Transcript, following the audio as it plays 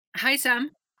Hi, Sam.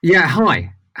 Yeah,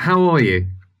 hi. How are you?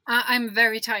 I'm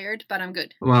very tired, but I'm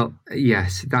good. Well,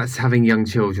 yes, that's having young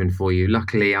children for you.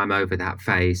 Luckily, I'm over that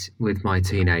phase with my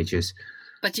teenagers.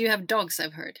 But you have dogs,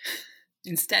 I've heard,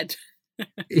 instead.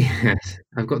 Yes,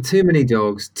 I've got too many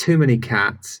dogs, too many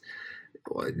cats.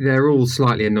 They're all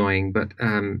slightly annoying, but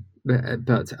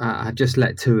I've just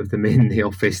let two of them in the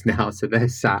office now, so they're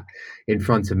sat in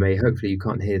front of me. Hopefully, you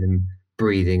can't hear them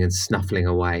breathing and snuffling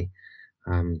away.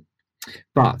 Um,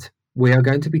 but we are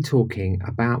going to be talking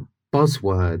about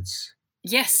buzzwords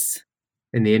Yes,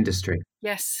 in the industry.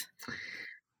 yes.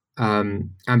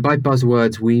 And by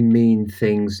buzzwords, we mean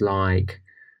things like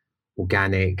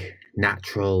organic,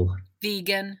 natural,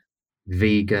 Vegan.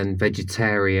 vegan,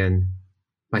 vegetarian.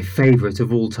 My favorite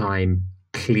of all time,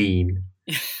 clean.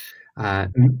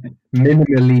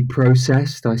 Minimally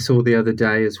processed, I saw the other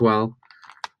day as well.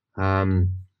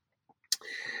 Um,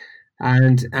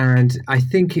 and I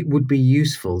think it would be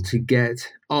useful to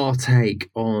get our take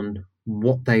on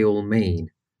what they all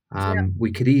mean. Yeah.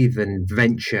 We could even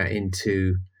venture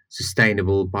into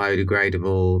sustainable,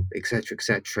 biodegradable,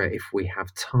 etc., if we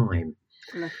have time.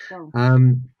 Let's go.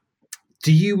 Um,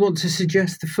 do you want to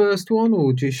suggest the first one,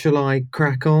 or shall I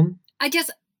crack on? I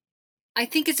just, I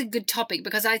think it's a good topic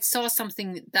because I saw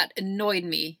something that annoyed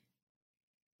me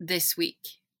this week.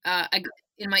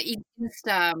 In my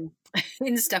Insta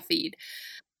Insta feed,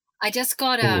 I just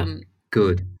got Oh,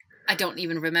 good. I don't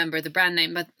even remember the brand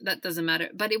name, but that doesn't matter.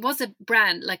 But it was a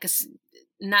brand like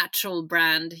natural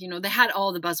brand. You know, they had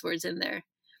all the buzzwords in there.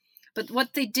 But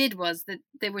what they did was that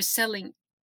they were selling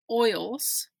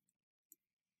oils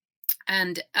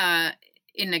and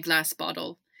in a glass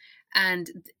bottle,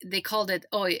 and they called it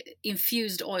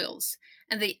infused oils.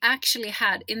 And they actually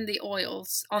had in the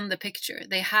oils on the picture,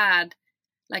 they had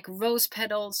like rose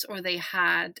petals, or they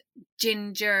had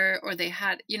ginger, or they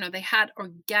had, they had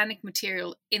organic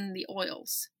material in the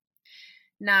oils.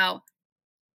 Now,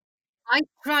 I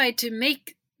tried to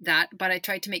make that, but I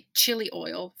tried to make chili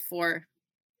oil for,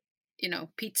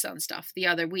 pizza and stuff the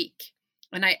other week.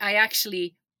 And I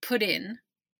actually put in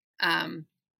um,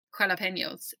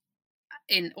 jalapenos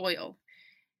in oil,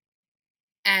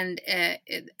 and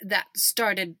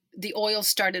the oil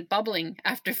started bubbling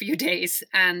after a few days,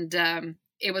 and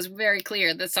it was very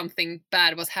clear that something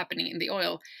bad was happening in the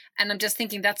oil. And I'm just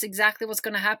thinking that's exactly what's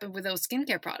going to happen with those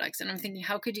skincare products. And I'm thinking,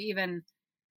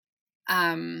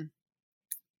 um,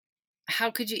 how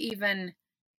could you even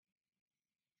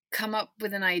come up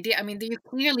with an idea? I mean, you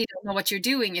clearly don't know what you're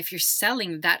doing if you're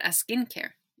selling that as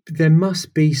skincare. There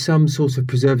must be some sort of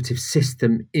preservative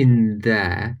system in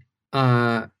there,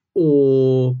 uh,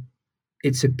 or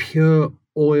it's a pure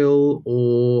oil,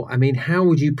 or I mean, how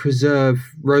would you preserve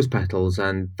rose petals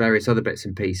and various other bits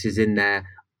and pieces in there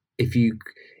if you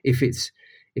if it's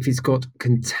if it's got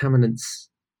contaminants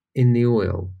in the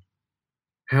oil?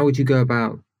 How would you go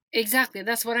about? Exactly,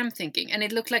 that's what I'm thinking. And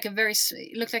it looked like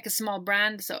a small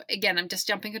brand. So again, I'm just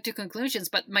jumping into conclusions,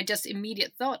 but my just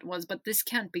immediate thought was, but this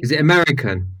can't be Is it good.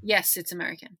 American? Yes, it's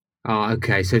American. Oh,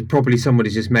 okay. So probably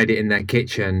somebody's just made it in their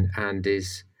kitchen and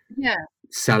is Yeah,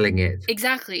 selling it.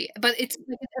 exactly. But it's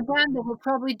like a brand that will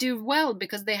probably do well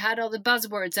because they had all the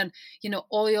buzzwords and,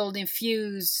 oiled,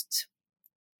 infused,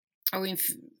 or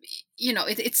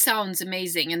it sounds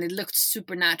amazing, and it looked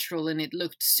super natural, and it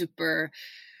looked super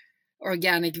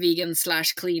organic, vegan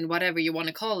slash clean, whatever you want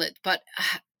to call it. But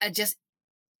I just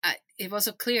it was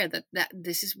so clear that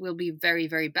this will be very,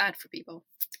 very bad for people.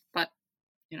 But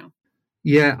you know,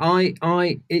 Yeah,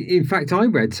 in fact, I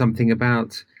read something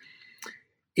about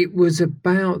it was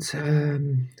about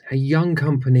a young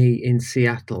company in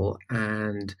Seattle,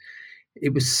 and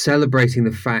it was celebrating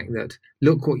the fact that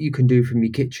look what you can do from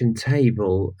your kitchen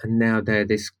table, and now they're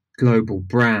this global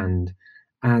brand.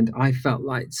 And I felt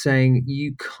like saying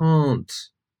you can't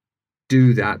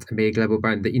do that and be a global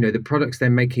brand. That the products they're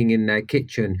making in their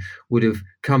kitchen would have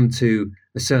come to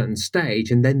a certain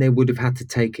stage, and then they would have had to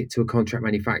take it to a contract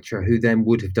manufacturer who then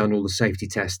would have done all the safety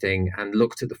testing and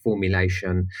looked at the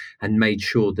formulation and made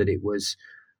sure that it was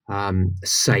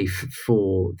safe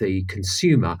for the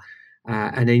consumer.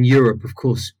 And in Europe, of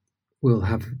course, we'll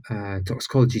have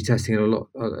toxicology testing and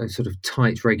a sort of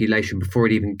tight regulation before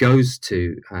it even goes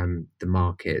to the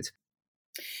market.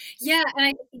 yeah,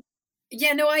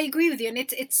 yeah, no, I agree with you,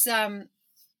 and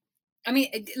I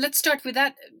mean, let's start with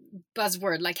that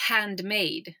buzzword, like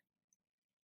handmade.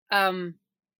 Um,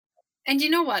 and you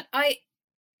know what?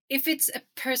 If it's a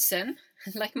person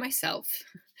like myself,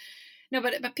 no,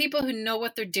 but people who know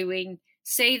what they're doing,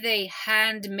 say they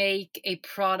hand make a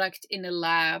product in a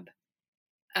lab,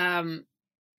 um,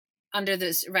 under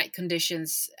the right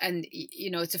conditions, and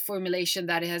it's a formulation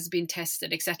that has been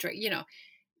tested, etc.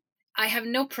 I have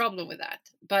no problem with that.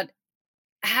 But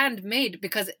handmade,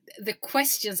 because the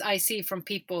questions I see from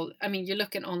people, I mean, you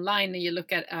look at online and you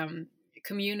look at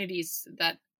communities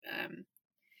that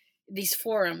these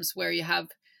forums where you have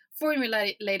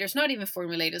formulators, not even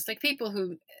formulators, like people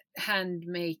who hand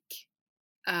make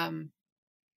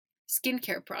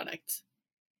skincare products.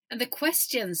 And the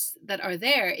questions that are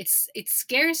there, it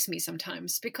scares me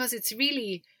sometimes, because it's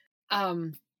really,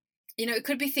 it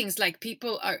could be things like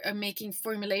people are making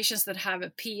formulations that have a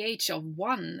pH of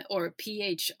 1 or a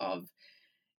pH of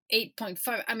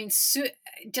 8.5. I mean,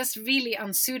 just really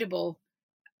unsuitable,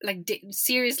 like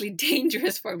seriously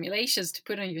dangerous formulations to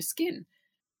put on your skin.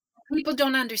 People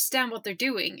don't understand what they're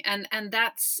doing, and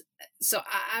that's, so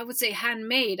I would say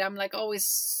handmade, I'm like always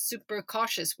super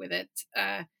cautious with it,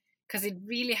 because it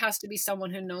really has to be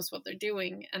someone who knows what they're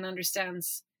doing and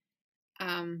understands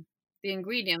the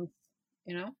ingredients,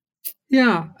 you know.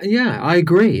 Yeah, I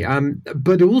agree.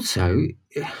 But also,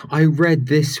 I read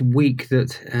this week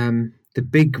that the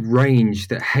big range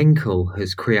that Henkel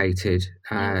has created,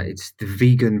 it's the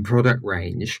vegan product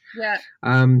range. Yeah.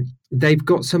 They've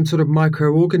got some sort of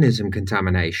microorganism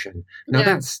contamination. Now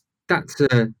Yeah.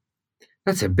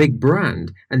 that's a big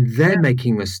brand, and they're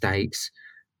making mistakes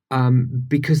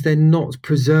because they're not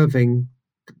preserving.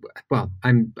 Well,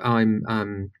 I'm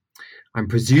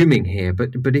presuming here,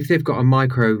 but if they've got a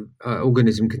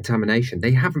microorganism contamination,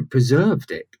 they haven't preserved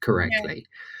it correctly,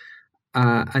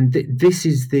 and this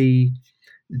is the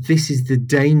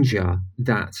danger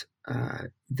that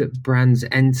that brands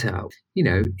enter. You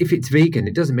know, if it's vegan,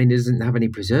 it doesn't mean it doesn't have any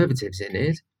preservatives in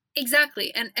it.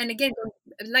 Exactly, and again,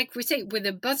 like we say with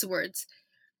the buzzwords,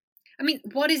 I mean,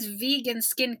 what is vegan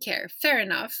skincare? Fair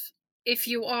enough. If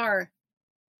you are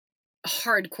a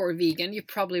hardcore vegan, you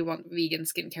probably want vegan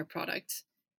skincare products.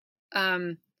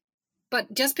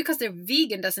 But just because they're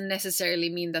vegan doesn't necessarily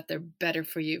mean that they're better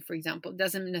for you, for example. It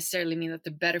doesn't necessarily mean that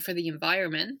they're better for the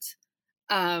environment.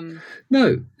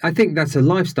 No, I think that's a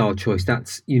lifestyle choice.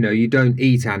 That's, you don't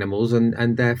eat animals,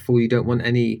 and therefore you don't want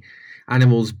any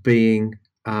animals being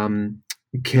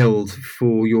killed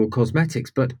for your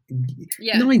cosmetics. But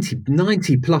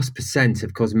 90+ %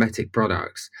 of cosmetic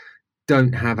products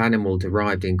don't have animal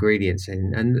derived ingredients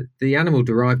in, and the animal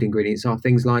derived ingredients are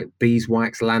things like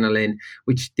beeswax, lanolin,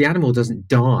 which the animal doesn't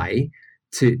die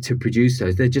to produce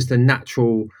those. They're just a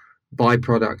natural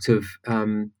byproduct of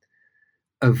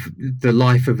the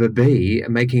life of a bee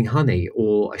making honey,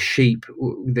 or a sheep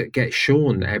that gets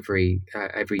shorn every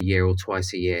year or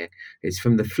twice a year. It's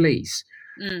from the fleece.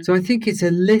 So I think it's a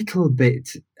little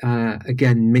bit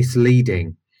again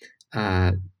misleading,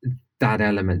 that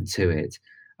element to it.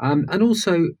 And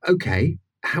also, okay,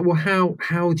 how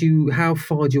far do you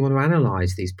want to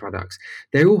analyze these products?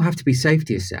 They all have to be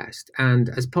safety assessed, and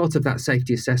as part of that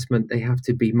safety assessment, they have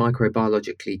to be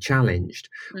microbiologically challenged,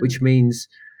 which means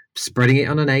spreading it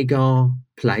on an agar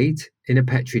plate in a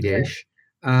petri dish,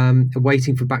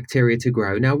 waiting for bacteria to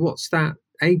grow. Now, what's that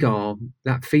agar,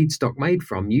 that feedstock made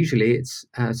from? Usually, it's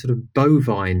sort of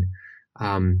bovine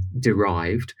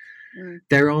derived.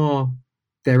 There are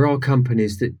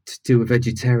companies that do a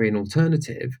vegetarian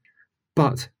alternative,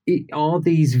 but are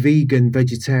these vegan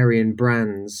vegetarian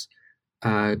brands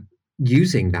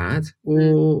using that,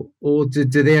 or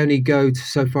do they only go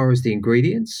so far as the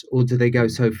ingredients, or do they go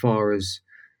so far as,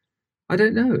 I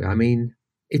don't know. I mean,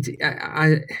 it's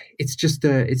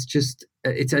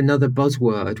another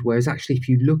buzzword. Whereas actually, if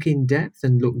you look in depth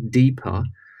and look deeper,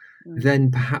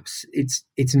 then perhaps it's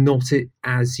not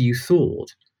as you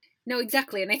thought. No,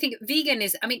 exactly. And I think vegan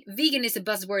is a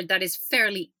buzzword that is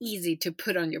fairly easy to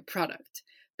put on your product,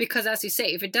 because, as you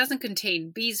say, if it doesn't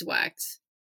contain beeswax,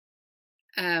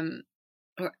 or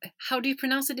how do you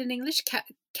pronounce it in English?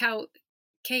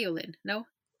 Kaolin? No?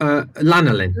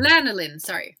 Lanolin. Lanolin,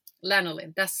 sorry.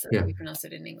 Lanolin. That's how you pronounce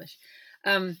it in English.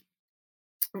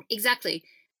 Exactly.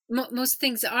 Most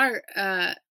things are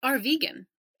vegan.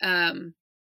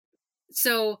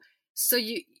 So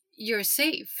you're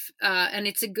safe, and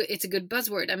it's a good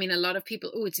buzzword. I mean, a lot of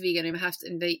people, it's vegan,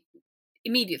 and they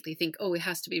immediately think, it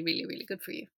has to be really, really good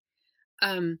for you.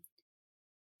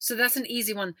 So that's an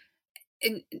easy one.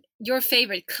 And your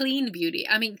favorite, clean beauty.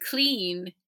 I mean,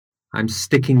 clean. I'm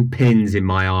sticking pins in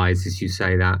my eyes as you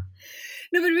say that.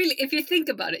 No, but really, if you think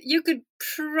about it, you could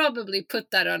probably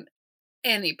put that on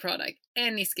any product,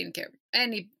 any skincare,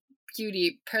 any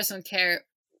beauty, personal care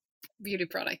beauty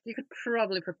product. You could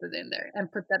probably put it in there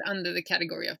and put that under the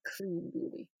category of clean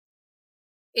beauty,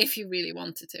 if you really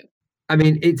wanted to. I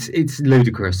mean, it's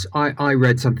ludicrous. I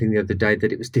read something the other day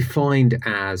that it was defined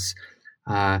as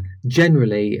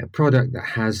generally a product that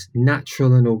has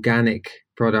natural and organic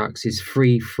products is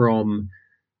free from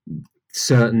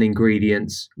certain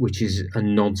ingredients, which is a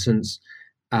nonsense.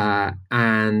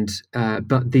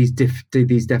 But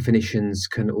these definitions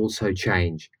can also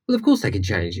change. Well, of course they can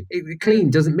change. Clean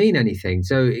doesn't mean anything,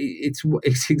 so it's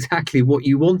exactly what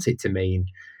you want it to mean.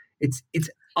 It's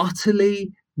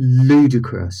utterly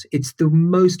ludicrous. It's the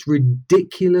most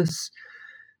ridiculous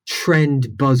trend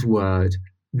buzzword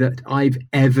that I've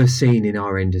ever seen in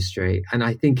our industry, and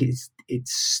I think it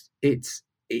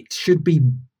should be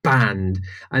banned.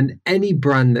 And any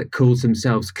brand that calls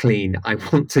themselves clean, I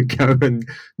want to go and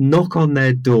knock on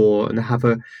their door and have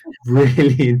a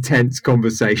really intense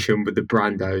conversation with the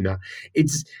brand owner.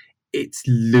 It's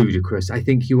ludicrous. I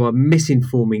think you are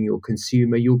misinforming your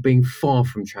consumer. You're being far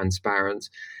from transparent.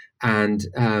 And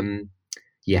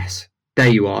yes, there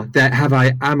you are.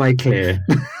 Am I clear?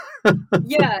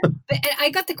 Yeah, I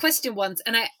got the question once,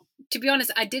 and to be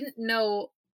honest, I didn't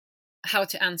know how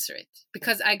to answer it,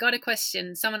 because I got a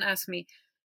question. Someone asked me,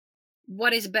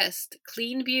 what is best,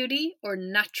 clean beauty or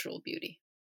natural beauty?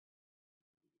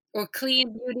 Or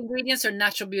clean beauty ingredients or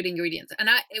natural beauty ingredients? And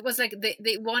it was like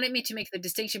they wanted me to make the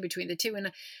distinction between the two,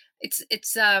 and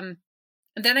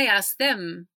and then I asked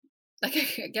them,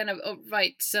 like, again, oh,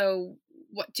 right, so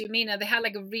what do you mean? And they had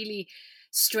like a really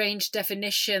strange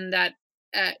definition that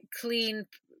clean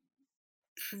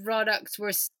products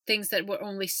were things that were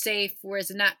only safe, whereas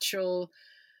natural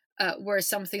were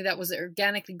something that was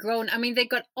organically grown. I mean, they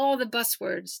got all the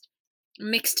buzzwords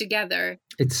mixed together.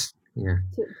 It's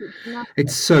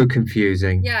it's so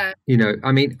confusing. Yeah. You know,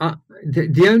 I mean,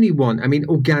 the only one, I mean,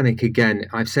 organic, again,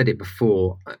 I've said it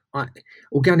before,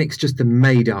 organic's just a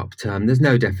made up term. There's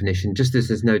no definition, just as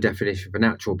there's no definition for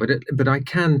natural, but I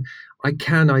can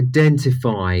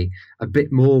identify a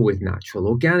bit more with natural.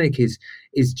 Organic is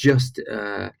just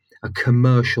a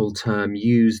commercial term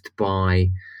used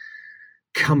by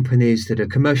companies that are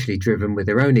commercially driven with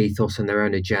their own ethos and their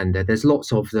own agenda. There's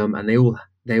lots of them, and they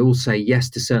all say yes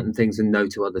to certain things and no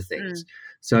to other things.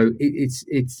 So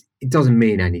it doesn't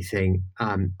mean anything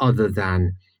other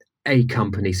than a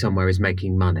company somewhere is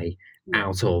making money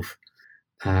out of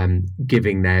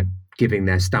giving their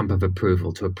stamp of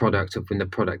approval to a product, when the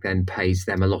product then pays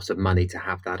them a lot of money to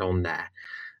have that on there.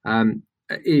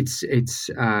 It's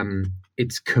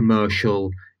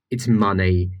commercial. It's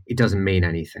money. It doesn't mean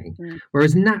anything.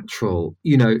 Whereas natural,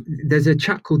 you know, there's a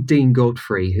chap called Dean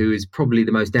Godfrey, who is probably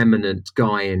the most eminent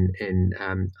guy in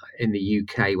the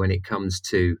UK when it comes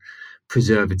to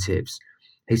preservatives.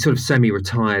 He's sort of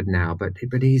semi-retired now, but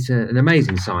he's an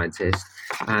amazing scientist,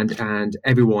 and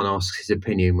everyone asks his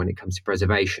opinion when it comes to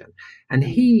preservation. And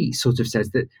he sort of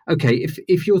says that, okay,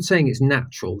 if you're saying it's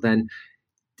natural, then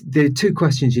there are two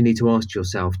questions you need to ask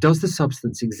yourself. Does the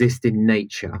substance exist in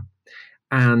nature?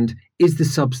 And is the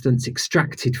substance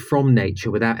extracted from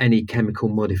nature without any chemical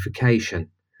modification?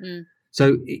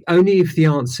 So only if the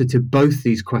answer to both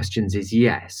these questions is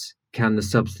yes, can the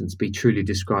substance be truly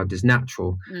described as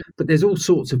natural. But there's all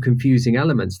sorts of confusing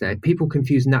elements there. People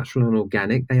confuse natural and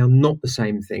organic. They are not the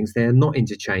same things. They are not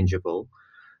interchangeable.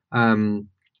 You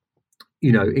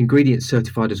know, ingredients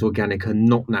certified as organic are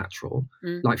not natural.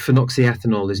 Like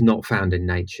phenoxyethanol is not found in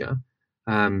nature.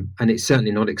 And it's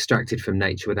certainly not extracted from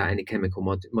nature without any chemical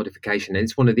modification. And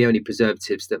it's one of the only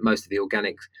preservatives that most of the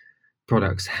organic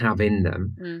products have in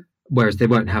them, whereas they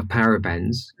won't have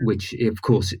parabens, which, of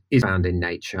course, is found in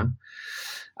nature.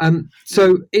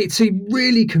 So it's a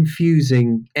really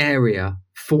confusing area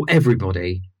for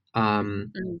everybody.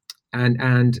 And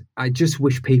I just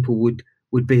wish people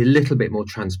would be a little bit more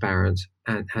transparent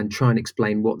and try and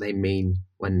explain what they mean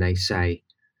when they say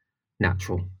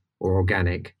natural or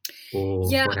organic or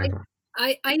whatever.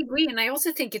 I agree. And I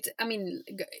also think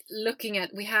looking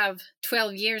at, we have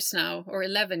 12 years now or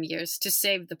 11 years to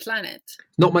save the planet.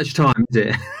 Not much time, is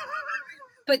it?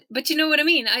 But you know what I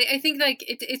mean? I think like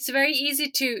it's very easy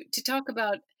to talk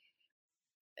about,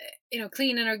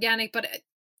 clean and organic,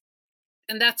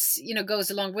 and that's, goes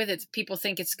along with it. People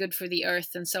think it's good for the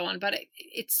earth and so on. But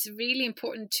it's really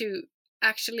important to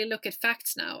actually look at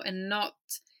facts now and not,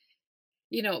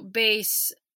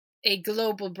 base a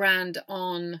global brand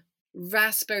on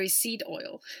raspberry seed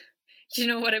oil. You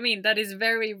know what I mean? That is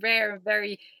very rare,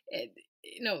 very,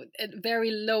 very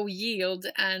low yield,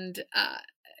 and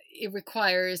it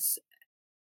requires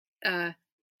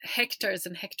hectares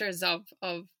and hectares of,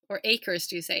 or acres,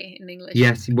 do you say in English?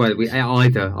 Yes, well,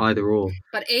 either or.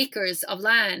 But acres of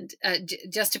land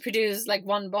just to produce like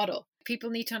one bottle.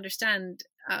 People need to understand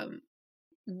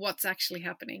what's actually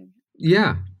happening.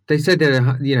 Yeah. They say they're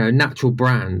a natural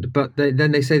brand, but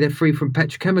then they say they're free from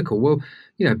petrochemical. Well,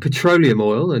 petroleum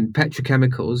oil and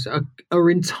petrochemicals are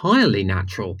entirely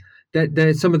natural.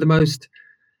 They're some of the most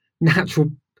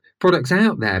natural products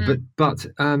out there, Mm. but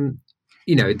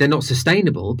you know, they're not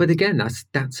sustainable. But again,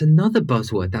 that's another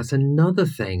buzzword. That's another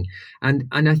thing. And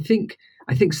I think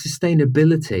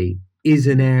sustainability is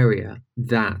an area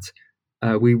that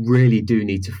we really do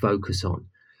need to focus on.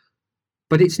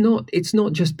 But it's not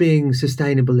just being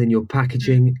sustainable in your Mm.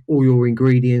 packaging or your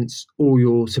ingredients or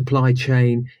your supply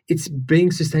chain. It's being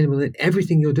sustainable in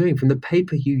everything you're doing, from the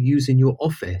paper you use in your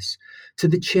office to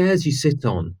the chairs you sit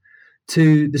on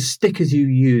to the stickers you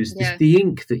use, Yeah. the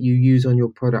ink that you use on your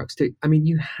products. I mean,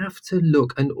 you have to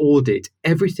look and audit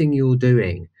everything you're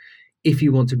doing if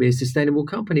you want to be a sustainable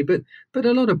company. But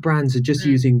a lot of brands are just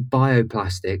Mm. using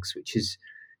bioplastics, which is,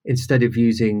 instead of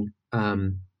using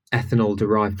ethanol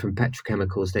derived from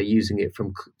petrochemicals, they're using it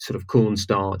from sort of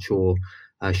cornstarch or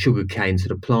sugarcane,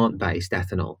 sort of plant-based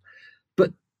ethanol.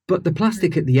 But but the Mm.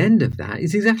 plastic at the end of that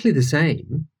is exactly the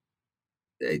same.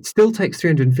 It still takes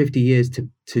 350 years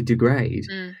to degrade.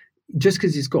 Mm. Just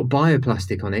because it's got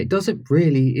bioplastic on it isn't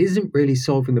really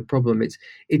solving the problem.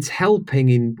 It's helping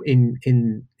in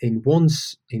one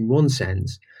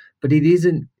sense, but it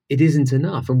isn't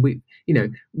enough. And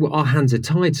our hands are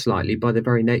tied slightly by the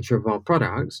very nature of our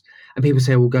products. And people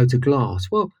say, "Well, go to glass."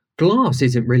 Well, glass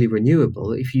isn't really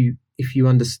renewable if you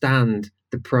understand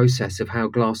the process of how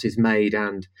glass is made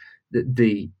and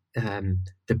the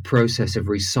process of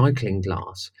recycling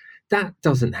glass. That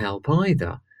doesn't help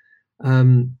either.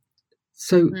 Um,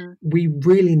 so Mm. we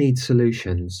really need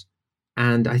solutions.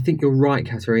 And I think you're right,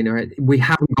 Katerina. We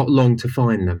haven't got long to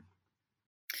find them.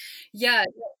 Yeah.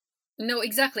 No,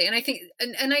 exactly. And I think,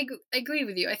 and I agree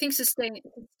with you. I think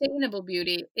sustainable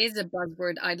beauty is a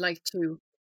buzzword I'd like to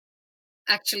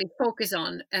actually focus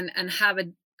on and have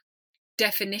a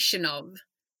definition of.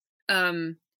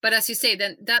 But as you say,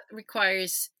 then that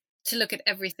requires to look at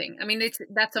everything. I mean,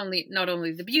 that's only not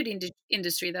only the beauty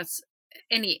industry, that's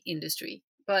any industry.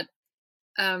 But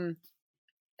um,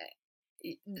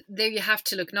 there you have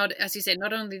to look, not, as you said,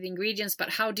 not only the ingredients, but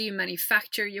how do you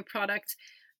manufacture your product?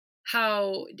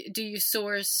 How do you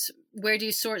source? Where do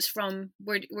you source from?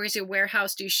 Where's your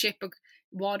warehouse? Do you ship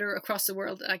water across the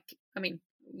world? Like, I mean,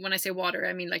 when I say water,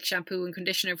 I mean like shampoo and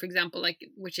conditioner, for example, like,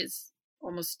 which is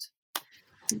almost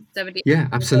 70. Yeah,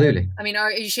 absolutely. I mean,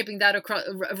 are you shipping that across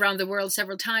around the world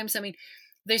several times? I mean,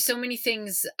 there's so many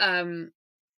things that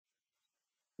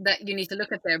you need to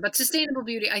look at there. But sustainable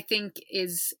beauty, I think,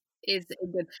 is a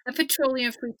good, a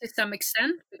petroleum free to some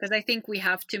extent, because I think we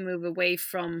have to move away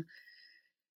from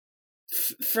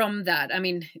that. I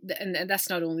mean, and that's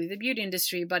not only the beauty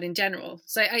industry, but in general.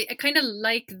 So I kind of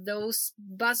like those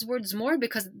buzzwords more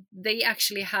because they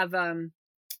actually have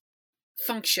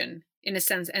function in a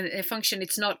sense, and a function.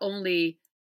 It's not only,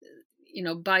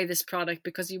 buy this product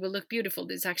because you will look beautiful.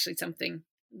 There's actually something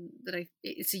that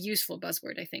it's a useful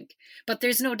buzzword, I think. But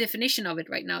there's no definition of it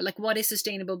right now. Like, what is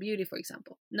sustainable beauty, for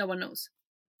example? No one knows.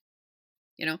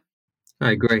 You know.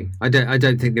 I agree. I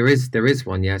don't think there is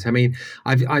one yet. I mean,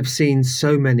 I've seen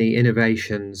so many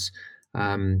innovations.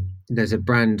 There's a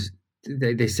brand,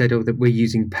 they said, "Oh, that we're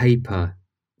using paper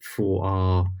for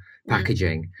our Mm.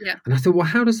 packaging," Yeah. and I thought, well,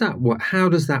 how does that work? How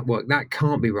does that work? That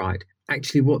can't be right.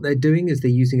 Actually, what they're doing is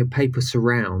they're using a paper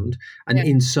surround, and Yeah.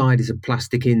 inside is a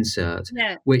plastic insert,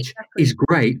 Yeah. which Exactly. is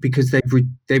great because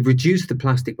they've reduced the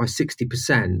plastic by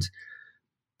 60%,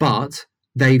 but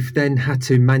they've then had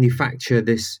to manufacture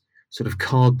this sort of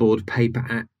cardboard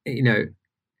paper,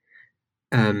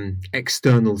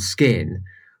 external skin.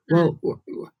 Mm. Well,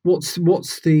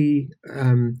 what's the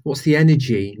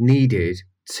energy needed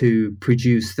to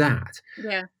produce that?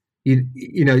 Yeah.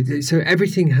 So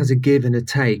everything has a give and a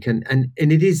take, and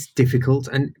it is difficult,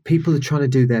 and people are trying to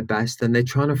do their best, and they're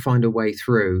trying to find a way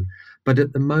through. But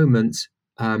at the moment,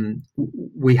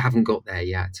 we haven't got there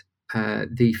yet.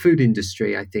 The food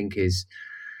industry, I think,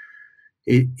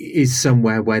 is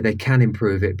somewhere where they can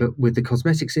improve it, but with the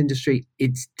cosmetics industry,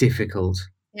 it's difficult.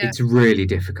 Yeah. It's really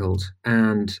difficult,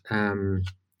 and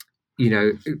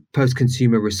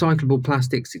post-consumer recyclable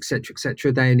plastics,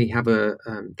 etc., they only have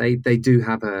they do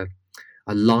have a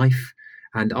life,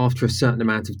 and after a certain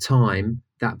amount of time,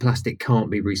 that plastic can't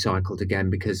be recycled again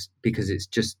because it's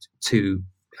just too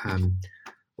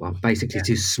basically Yeah.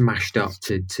 too smashed up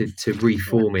to Yeah.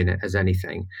 reform in it as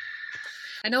anything.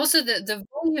 And also the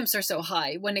volumes are so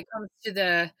high when it comes to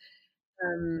the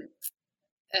um,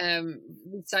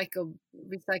 recycled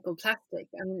plastic.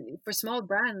 I mean, for small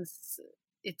brands,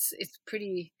 it's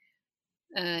pretty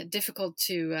difficult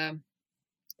to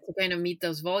kind of meet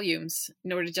those volumes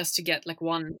in order just to get like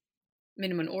one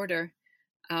minimum order.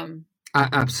 Um,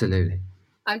 Absolutely.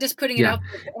 I'm just putting it Yeah. out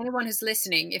there for anyone who's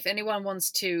listening. If anyone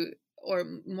wants to, or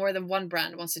more than one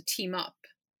brand wants to team up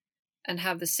and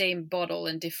have the same bottle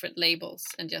and different labels,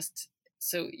 and just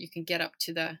so you can get up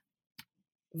to the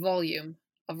volume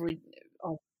of,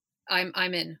 of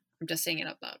I'm in. I'm just saying it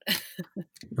out loud.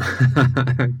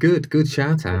 Good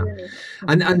shout out.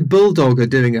 And Bulldog are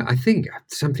doing, I think,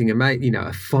 something amazing.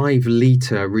 A 5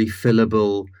 litre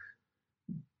refillable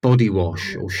body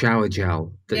wash or shower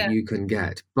gel that you can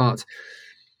get, but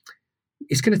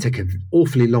it's going to take an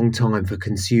awfully long time for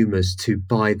consumers to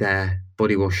buy their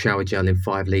body wash shower gel in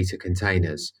 5 litre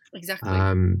containers. Exactly.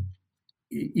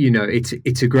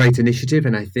 It's a great initiative,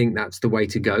 and I think that's the way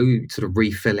to go, sort of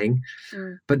refilling.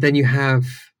 But then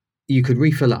you could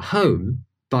refill at home,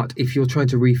 but if you're trying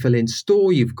to refill in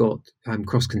store, you've got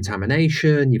cross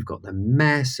contamination, you've got the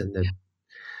mess, and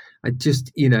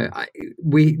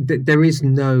there is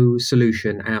no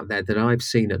solution out there that I've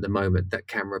seen at the moment that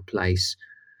can replace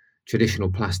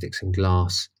traditional plastics and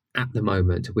glass. At the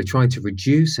moment, we're trying to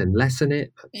reduce and lessen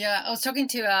it. Yeah, I was talking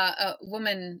to a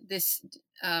woman this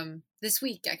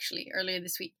week, actually, earlier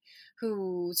this week,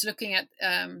 who's looking at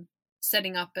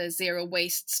setting up a zero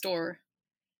waste store,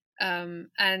 and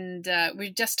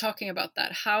we're just talking about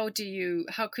that. How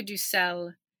could you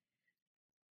sell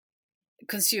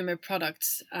consumer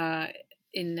products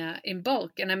in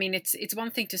bulk? And I mean, it's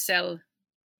one thing to sell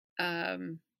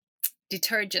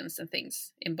detergents and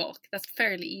things in bulk. That's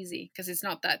fairly easy because it's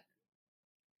not that,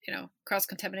 cross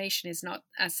contamination is not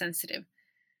as sensitive.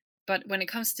 But when it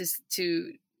comes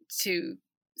to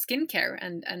skincare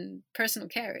and personal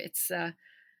care, it's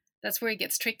that's where it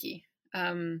gets tricky,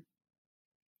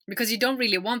 because you don't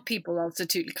really want people also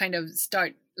to kind of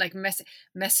start like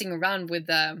messing around with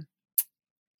the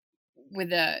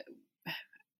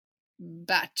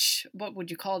batch. What would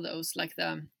you call those? Like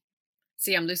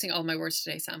See, I'm losing all my words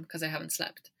today, Sam, because I haven't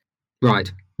slept.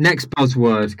 Right. Next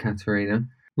buzzword, Katarina.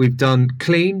 We've done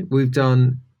clean, we've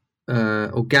done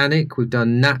organic, we've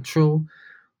done natural,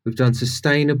 we've done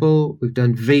sustainable, we've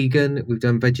done vegan, we've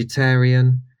done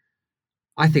vegetarian.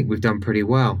 I think we've done pretty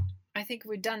well. I think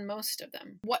we've done most of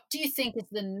them. What do you think is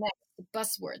the next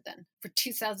buzzword then for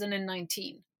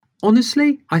 2019?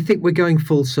 Honestly, I think we're going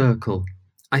full circle.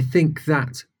 I think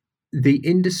that the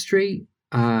industry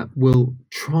will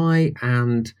try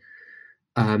and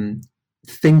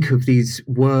think of these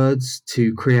words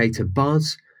to create a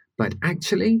buzz, but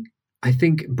actually I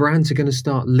think brands are going to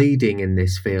start leading in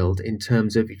this field in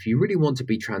terms of, if you really want to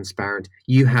be transparent,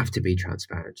 you have to be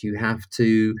transparent. You have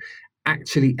to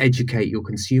actually educate your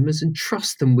consumers and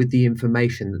trust them with the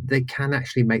information that they can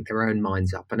actually make their own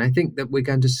minds up. And I think that we're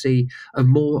going to see a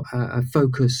more a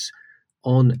focus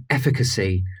on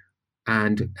efficacy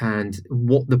and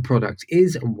what the product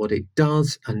is and what it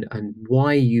does, and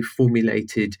why you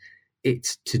formulated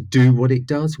it to do what it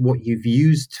does, what you've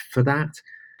used for that.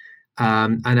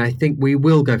 And I think we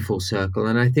will go full circle,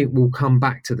 and I think we'll come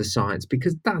back to the science,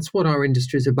 because that's what our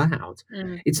industry is about.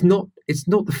 It's not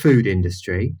the food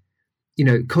industry.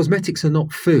 Cosmetics are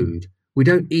not food. We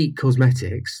don't eat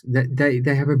cosmetics. They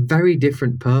have a very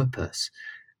different purpose,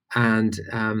 and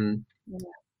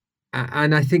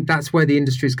I think that's where the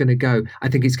industry is going to go. I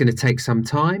think it's going to take some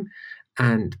time,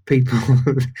 and people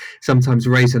sometimes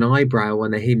raise an eyebrow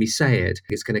when they hear me say it.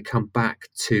 It's going to come back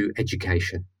to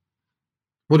education.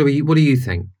 What do you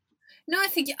think? No, I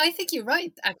think you're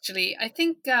right, actually. I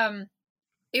think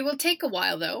it will take a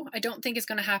while, though. I don't think it's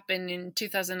going to happen in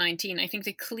 2019. I think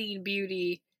the clean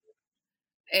beauty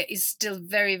is still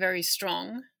very, very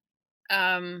strong.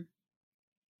 I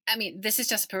mean, this is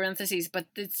just parentheses, but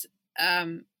it's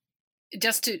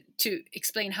just to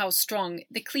explain how strong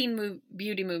the clean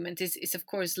beauty movement is of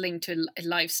course linked to a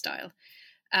lifestyle.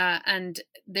 And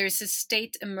there's a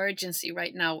state emergency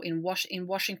right now in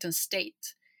Washington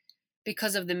State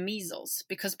because of the measles,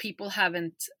 because people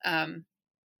haven't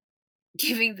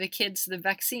giving the kids the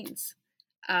vaccines,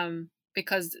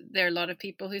 because there are a lot of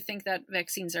people who think that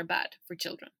vaccines are bad for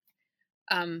children.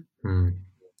 And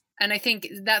I think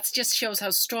that just shows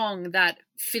how strong that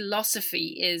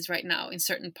philosophy is right now in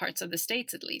certain parts of the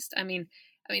states, at least. I mean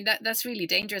that's really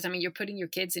dangerous. I mean, you're putting your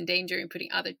kids in danger and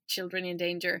putting other children in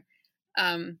danger.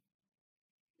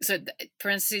 So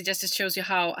parentheses just shows you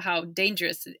how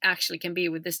dangerous it actually can be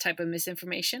with this type of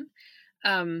misinformation.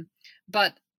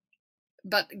 But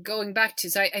going back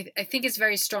to, so I think it's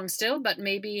very strong still, but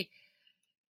maybe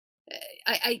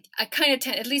I kind of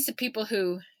tend, at least the people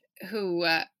who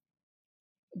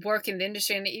work in the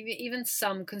industry, and even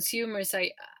some consumers,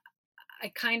 I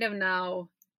kind of now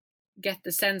get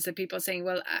the sense that people are saying,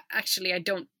 well, actually I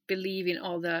don't believe in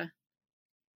all the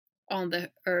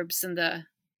herbs and the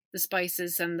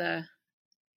spices and the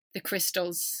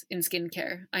crystals in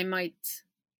skincare. I might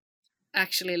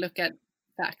actually look at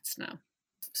facts now.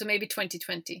 So maybe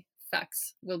 2020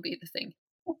 facts will be the thing.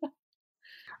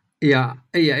 Yeah,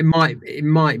 it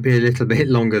might be a little bit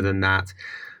longer than that.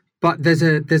 But there's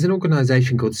an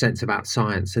organisation called Sense About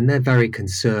Science, and they're very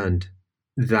concerned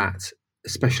that,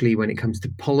 especially when it comes to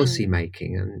policy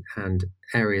making and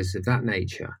areas of that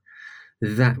nature,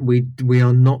 that we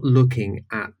are not looking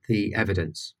at the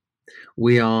evidence.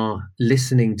 We are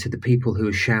listening to the people who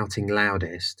are shouting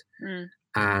loudest,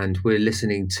 and we're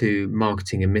listening to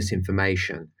marketing and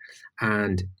misinformation,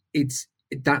 and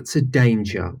that's a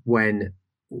danger when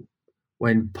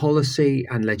policy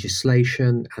and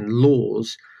legislation and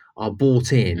laws are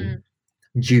brought in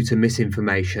due to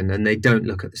misinformation, and they don't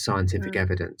look at the scientific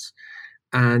evidence.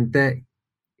 And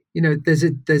there's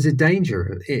a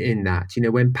danger in that.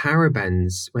 When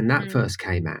parabens, when that first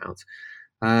came out,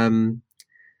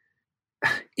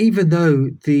 even though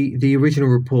the original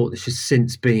report has just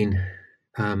since been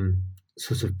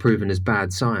sort of proven as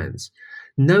bad science,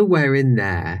 nowhere in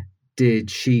there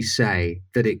did she say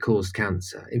that it caused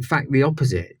cancer. In fact, the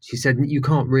opposite. She said you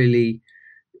can't really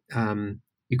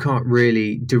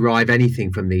derive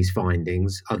anything from these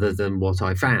findings other than what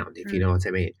I found, if you know what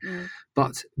I mean.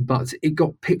 But it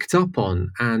got picked up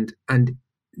on, and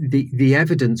the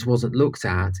evidence wasn't looked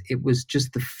at. It was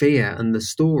just the fear and the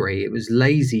story. It was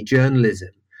lazy journalism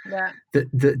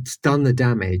that's done the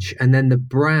damage, and then the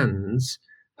brands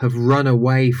have run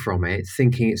away from it,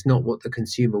 thinking it's not what the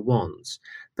consumer wants.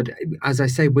 But as I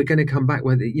say, we're going to come back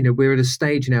where we're at a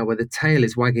stage now where the tail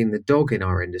is wagging the dog in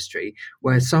our industry,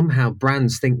 where somehow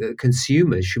brands think that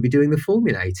consumers should be doing the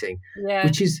formulating,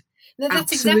 which is that's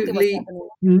absolutely exactly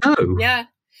what's happening.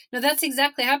 No, that's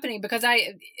exactly happening, because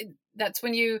that's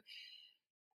when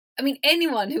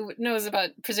anyone who knows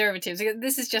about preservatives,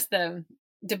 this is just the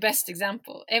best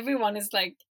example. Everyone is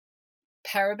like,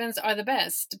 parabens are the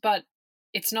best, but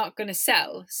it's not going to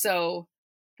sell, so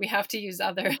we have to use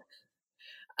other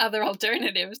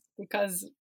alternatives because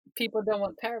people don't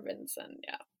want parabens, and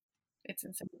it's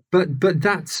insane. But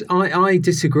that's I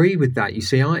disagree with that. You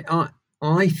see,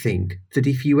 I think that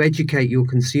if you educate your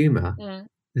consumer,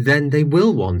 then they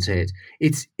will want it.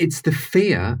 It's the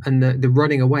fear and the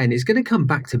running away, and it's going to come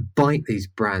back to bite these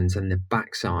brands and the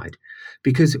backside,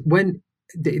 because when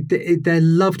they're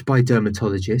loved by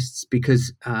dermatologists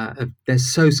because they're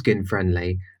so skin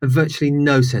friendly and virtually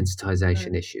no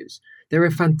sensitization issues. They're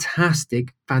a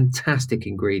fantastic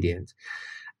ingredient.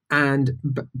 And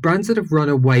brands that have run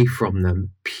away from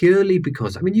them purely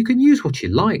because, you can use what you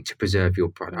like to preserve your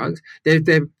product.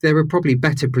 There are probably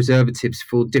better preservatives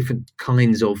for different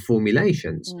kinds of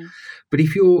formulations. But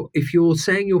if you're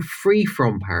saying you're free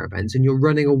from parabens and you're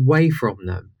running away from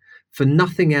them for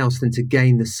nothing else than to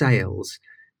gain the sales,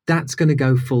 that's going to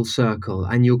go full circle,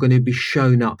 and you're going to be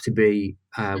shown up to be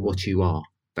what you are,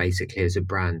 basically, as a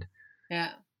brand.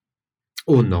 Yeah.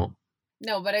 Or not.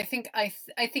 No, but I think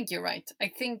you're right. I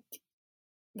think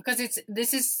because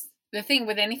this is the thing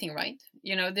with anything, right?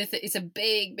 This is a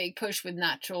big push with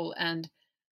natural and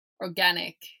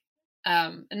organic.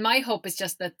 And my hope is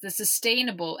just that the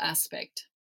sustainable aspect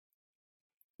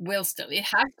will still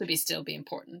be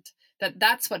important.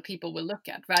 That's what people will look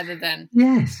at, rather than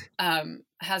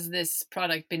has this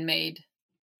product been made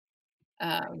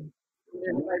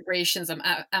with vibrations of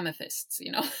amethysts,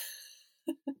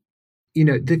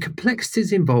 The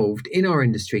complexities involved in our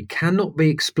industry cannot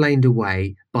be explained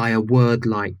away by a word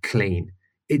like clean.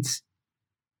 It's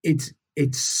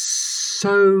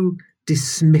so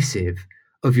dismissive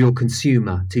of your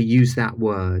consumer to use that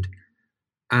word,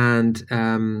 and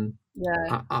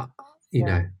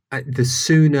the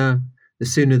sooner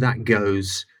that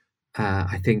goes,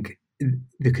 I think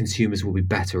the consumers will be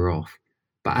better off.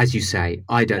 But as you say,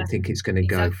 I don't think it's going to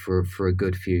go for a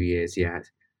good few years yet.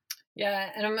 Yeah,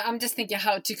 and I'm just thinking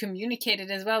how to communicate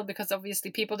it as well, because obviously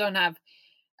people don't have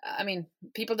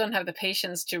the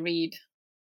patience to read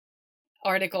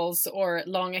articles or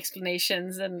long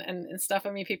explanations and stuff.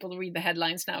 People read the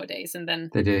headlines nowadays, and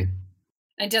then they do,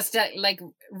 and just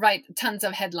write tons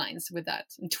of headlines with that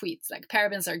and tweets like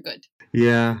parabens are good.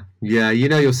 Yeah. You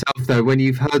know yourself though, when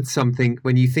you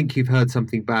think you've heard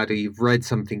something bad or you've read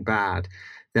something bad,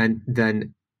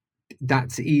 then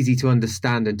that's easy to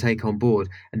understand and take on board,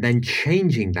 and then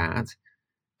changing that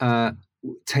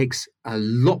takes a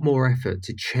lot more effort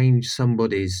to change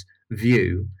somebody's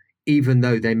view, even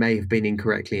though they may have been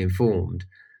incorrectly informed.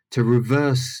 To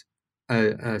reverse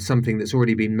something that's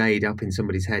already been made up in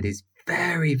somebody's head is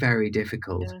very, very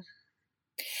difficult. Yeah.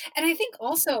 And I think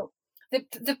also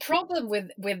the problem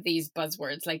with these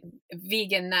buzzwords like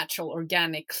vegan, natural,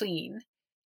 organic, clean,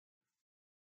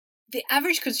 the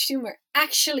average consumer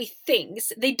actually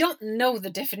thinks, they don't know the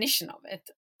definition of it,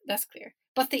 that's clear,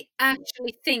 but they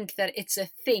actually think that it's a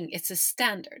thing, it's a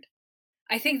standard.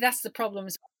 I think that's the problem.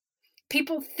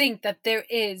 People think that there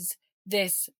is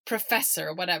this professor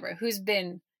or whatever who's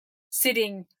been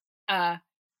sitting,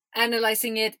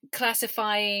 analyzing it,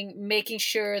 classifying, making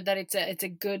sure that it's a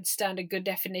good standard, good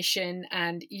definition,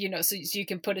 and so you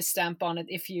can put a stamp on it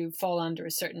if you fall under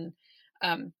a certain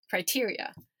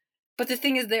criteria. But the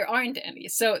thing is, there aren't any.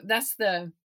 So that's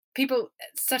the people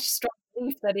such strong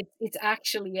belief that it's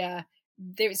actually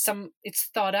it's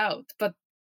thought out, but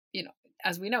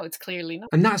as we know, it's clearly not.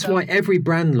 And that's why every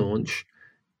brand launch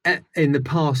in the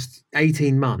past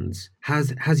 18 months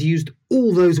has used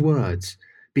all those words,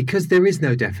 because there is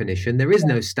no definition, there is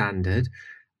no standard,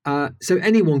 so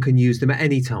anyone can use them at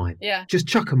any time. Just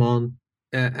chuck them on,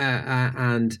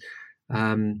 and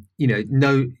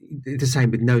no, the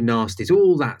same with no nasties,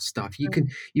 all that stuff.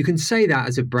 You can say that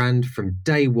as a brand from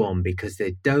day one, because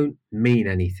they don't mean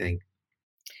anything.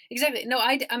 Exactly. No,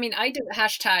 I mean, I do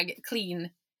hashtag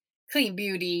clean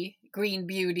beauty, green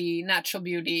beauty, natural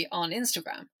beauty on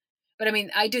Instagram. But I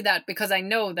mean, I do that because I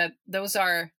know that those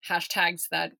are hashtags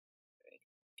that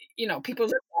people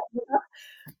look at.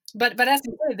 But as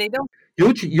you say, they don't.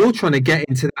 You're trying to get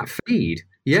into that feed.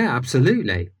 Yeah,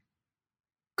 absolutely.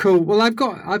 Cool. Well, I've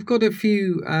got a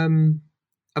few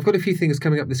things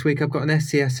coming up this week. I've got an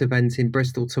SCS event in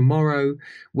Bristol tomorrow.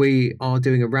 We are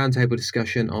doing a roundtable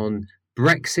discussion on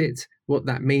Brexit, what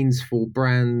that means for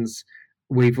brands.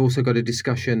 We've also got a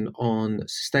discussion on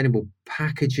sustainable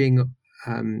packaging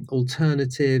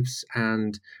alternatives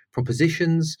and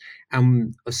propositions,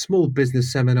 and a small business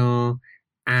seminar,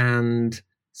 and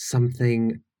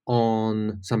something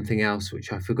on something else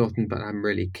which I've forgotten, but I'm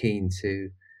really keen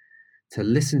to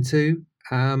listen to.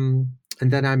 And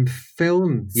then I'm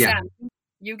film. Sam,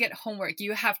 you get homework.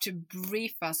 You have to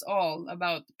brief us all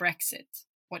about Brexit,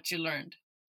 what you learned.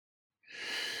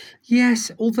 Yes,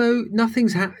 although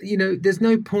nothing's there's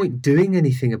no point doing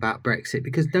anything about Brexit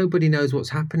because nobody knows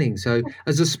what's happening. So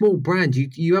as a small brand,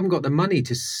 you haven't got the money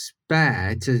to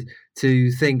spare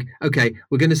to think, okay,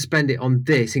 we're going to spend it on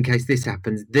this in case this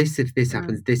happens, this if this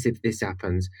happens, this if this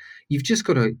happens. You've just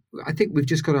got to, I think we've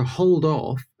just got to hold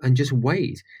off and just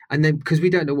wait. And then, because we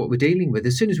don't know what we're dealing with,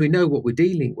 as soon as we know what we're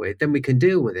dealing with, then we can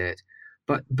deal with it.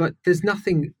 But can't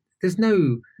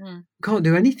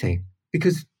do anything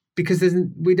because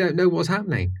we don't know what's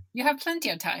happening. You have plenty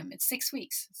of time. It's 6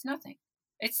 weeks. It's nothing.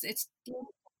 It's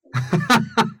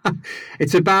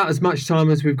it's about as much time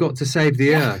as we've got to save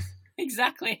the earth.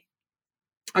 Exactly.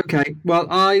 Okay, well,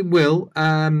 I will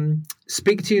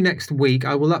speak to you next week.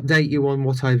 I will update you on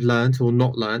what I've learned or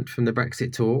not learned from the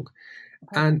Brexit talk.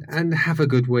 Okay. And have a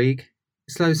good week.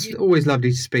 It's always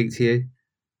lovely to speak to you.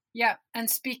 Yeah, and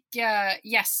speak.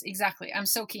 Yes, exactly. I'm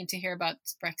so keen to hear about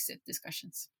Brexit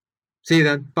discussions. See you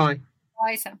then. Bye.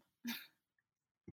 Bye, Sam.